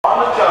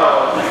Alright,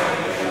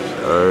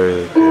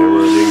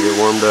 camera didn't get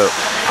warmed up.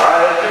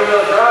 Alright, let's do a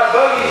little drive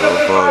buggy.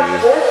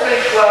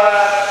 Sportsman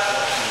class.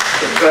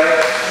 Okay.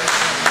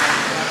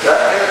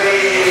 That's going to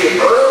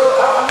be Earl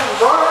out in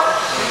front.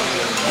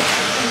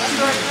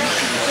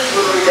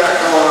 What do we got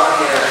going on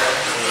here?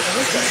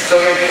 So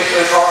we're going to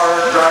do the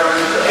cars,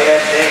 drivers, and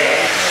Dan.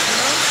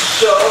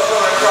 So,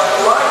 going across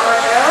the line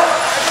right now.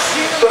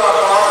 So I'm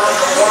on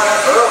number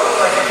 1, Earl. Looks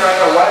like he's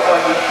driving a white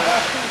buggy.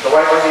 The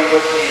white buggy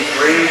with the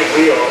green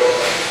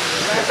wheels.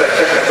 It's like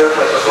second and third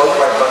place for both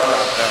white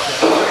buggies.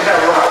 So we have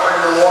Robert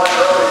in the 1,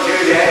 Earl and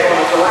 2, Daniel in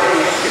the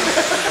 3.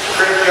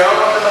 Chris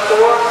Jones in the 4,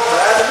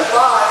 Brad in the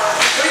 5.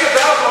 Pretty good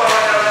battle going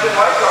right now with the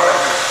white cars.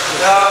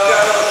 Now we've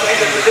got a little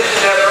change of position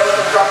there. Earl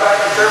can drop back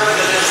to third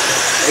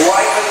position.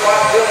 White with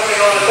white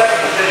wheeling on the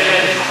second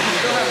position.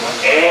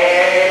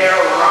 And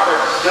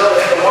Robert still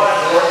in the 1.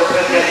 Fourth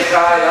position, he's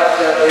tied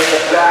up there in the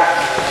back.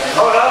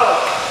 Oh no!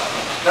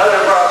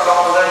 Another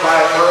problem there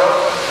by Earl.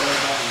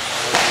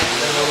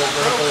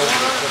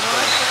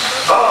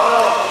 Oh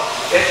no!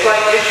 It's like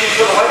issues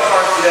for the white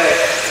cars today.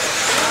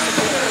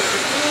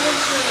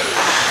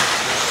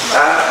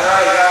 That's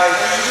right, guys.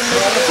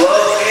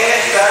 Slow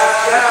in,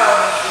 fast out.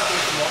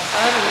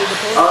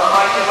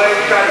 Unlike the way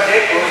we try to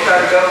dig, when we try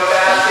to go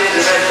fast in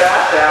and then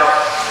fast out.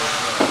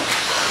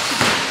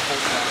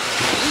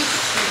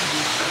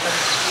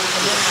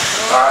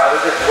 Alright,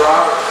 look at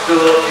Robert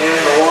still in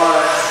the 1.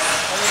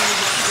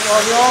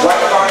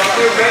 White car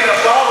 2 made a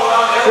follow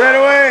on there. Straight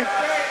away.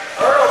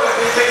 Earl going to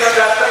be picking up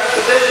that second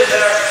position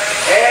there.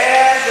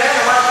 And then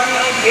it might be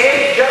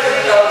Gage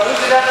jumping,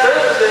 losing that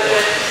third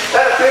position.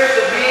 That appears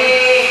to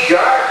be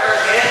Gardner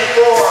in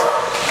 4.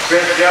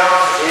 Chris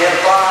Jones in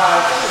 5.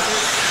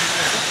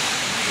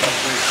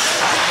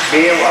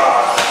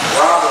 Meanwhile,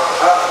 Robert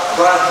up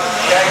front,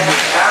 checking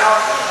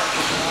out.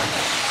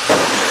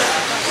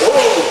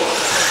 Whoa!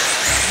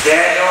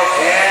 Daniel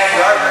and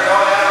Gardner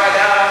going down right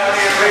now. That's going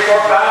to be a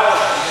 3-4 battle.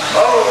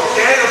 Oh,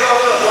 Daniel's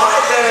over the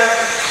line there.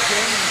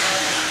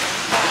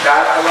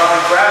 Got the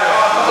line, Brad.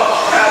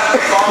 Oh, Brad's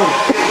the ball.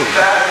 He's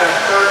back in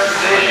third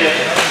position.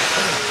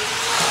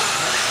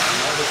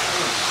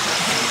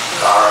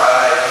 All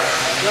right.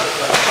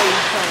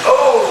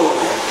 Oh,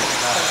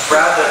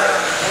 Brad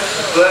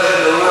flipping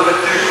a little bit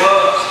too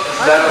close.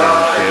 That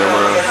around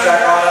the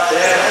back on up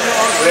there.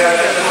 We have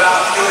just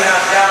about 2.5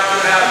 down,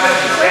 2.5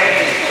 minutes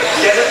remaining.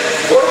 Yeah, this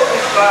is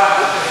Sportsman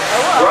spot.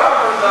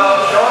 Robert,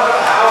 though, showing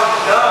him how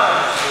it's done.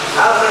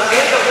 How's it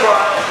in the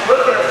front?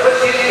 Looking to put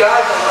these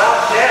guys a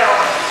lap down.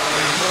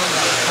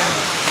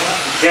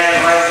 Again,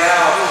 right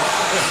now,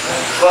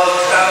 close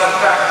down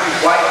factory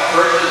white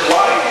versus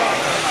white.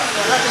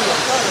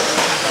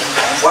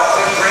 White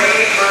with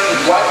green versus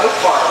white with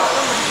white.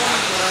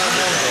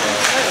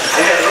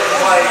 And it looks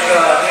like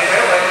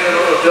they went to a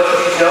little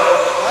do-do-do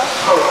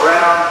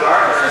around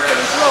Gardner.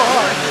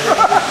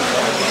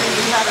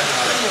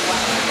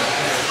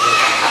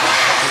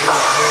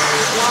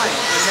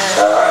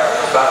 Alright,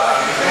 about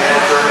 2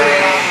 minutes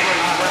remaining.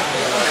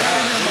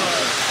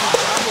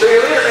 So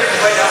your leader makes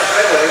his way down the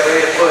straightaway,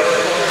 ready to put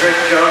Chris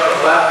Jones on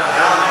the left and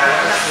down there.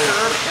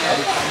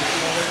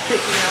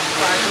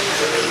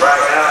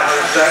 Right now, in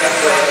your second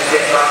place, he's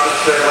getting off the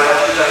straightaway.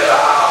 That's to tell you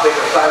about how big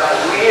a size the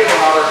lead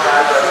Robert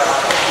has right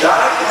now. 9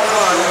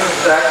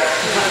 seconds.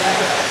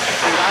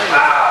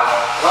 Wow,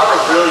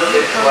 Robert really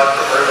did select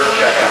the early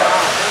checkout.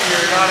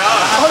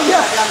 Oh yeah.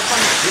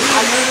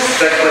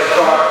 Second place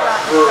car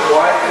for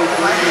white with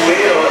green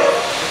wheels.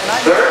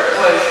 Third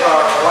place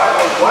car, white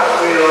with white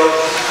wheels.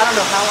 I don't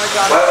know how I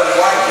got white with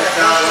white is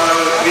now the one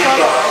with green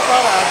car.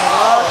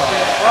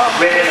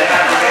 Minute and a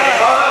half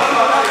remaining. Oh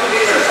no,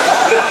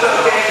 this is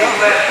okay, he's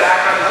left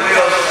back on the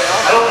wheels.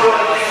 I don't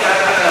really think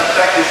that's going to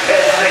affect his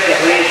head second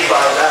lead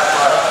by that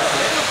much.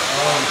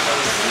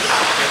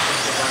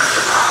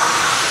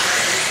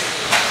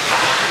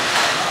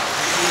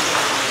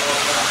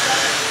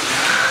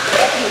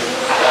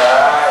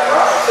 Alright,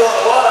 Robert still in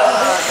the 1.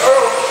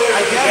 Earl 2,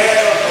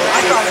 Daniel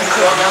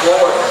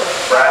 4,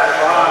 Brad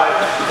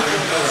 5.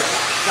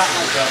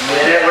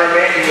 Minute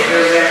remaining,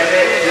 here's that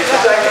minute, just a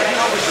second.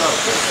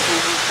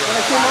 When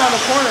I came around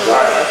the corner,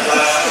 Alright, that's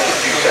last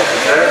 2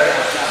 seconds there.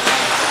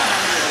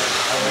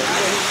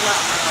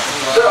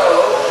 So,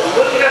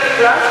 looking at the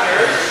track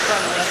here,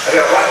 I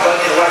got white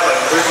buggy and white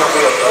buggy. Where's my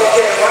wheels?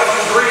 Okay, white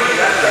and green,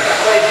 that's second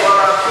place, one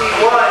on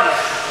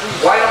P1.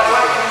 White on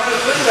white, comes to the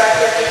switch back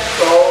there.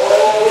 So,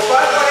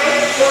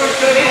 5.8,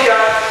 42 these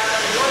guys.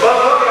 But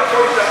we're looking at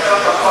 40 seconds on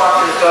the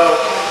clock here, so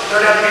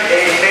there has to be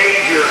a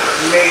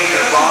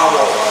major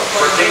bobble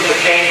for things to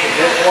change in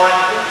this one.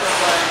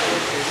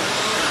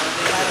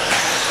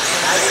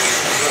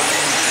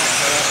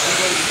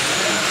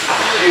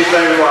 Excuse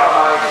me while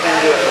I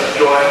tend to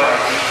enjoy my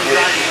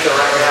dish pizza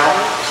right now.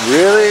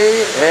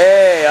 Really?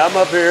 Hey, I'm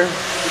up here.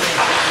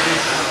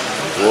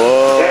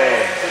 Whoa.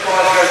 Hey, just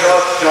want to go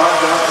up to John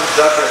Johnson's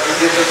Ducker. He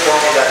did this for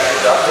me that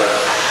he's up there.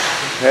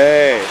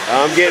 Hey,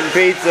 I'm getting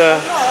pizza.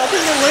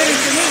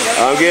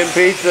 I'm getting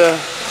pizza.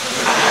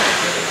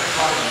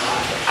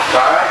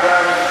 Alright,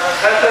 guys.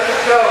 10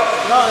 seconds go.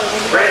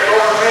 Red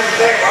Door,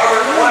 Wednesday,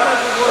 Robert 1,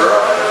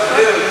 Earl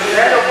 2,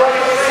 Daniel Buggy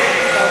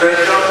 3,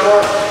 Chris Jones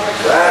 4,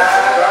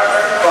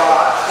 Gardner 5.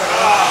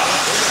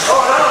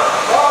 Oh no,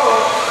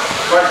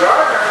 by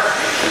Gardner.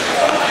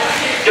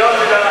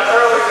 Jones got an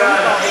early gun.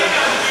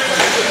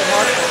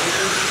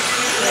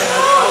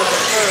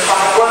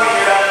 Fleming,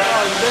 you're done.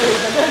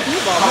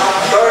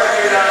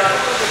 Gardner, you're done.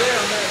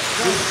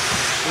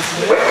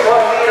 Wait,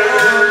 12 meters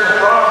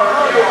from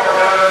you are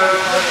done.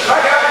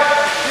 I got it.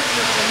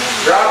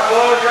 Drop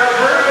low, drop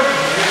through.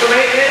 Do some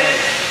maintenance.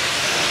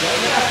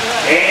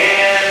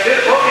 And this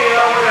booking,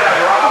 we're going to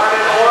have Robert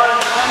in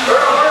 1,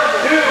 Earl in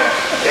 2,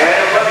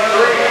 Daniel Buggy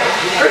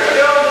 3, Chris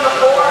Jones in the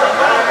 4, and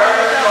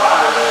Gardner in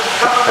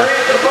 5. Top 3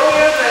 is the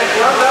podium, and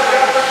runs back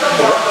out for some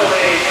more to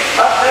lead.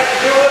 Up next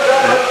to us,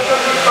 that was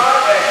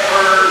 75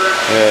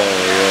 experts.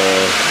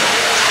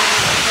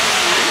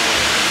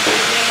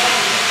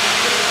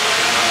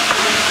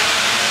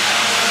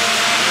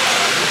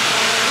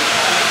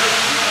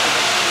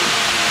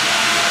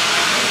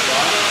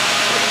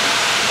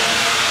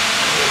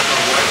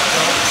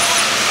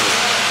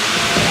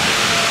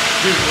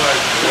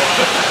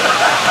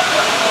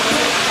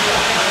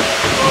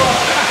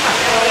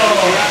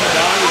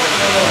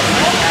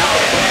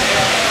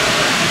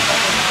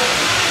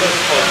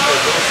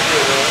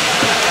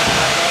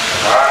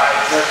 Alright,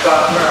 next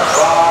up, we're going to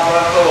Rob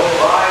Russell,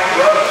 Ryan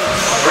Rose,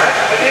 Brett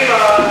Medina,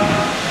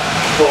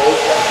 Cole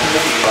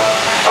Medina.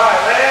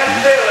 Alright,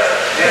 Lance Taylor.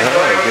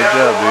 Alright, good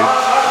job, dude.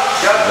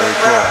 Very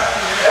cool.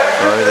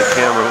 Sorry, the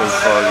camera was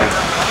foggy.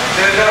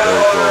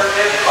 Very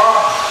cool.